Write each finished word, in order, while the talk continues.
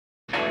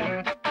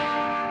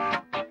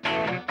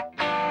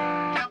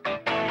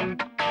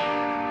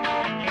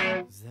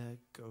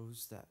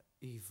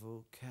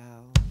Evil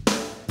cow.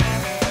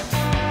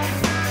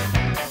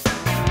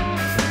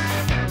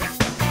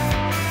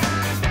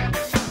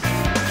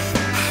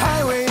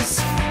 Highways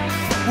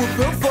were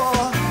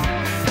built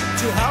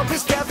to help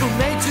us get from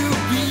A to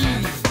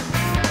B.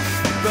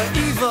 But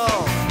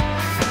evil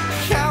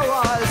cow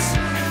was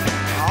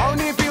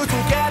only built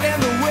to get in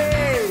the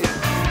way.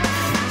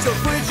 So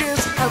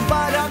bridges and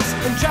viaducts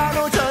and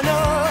giant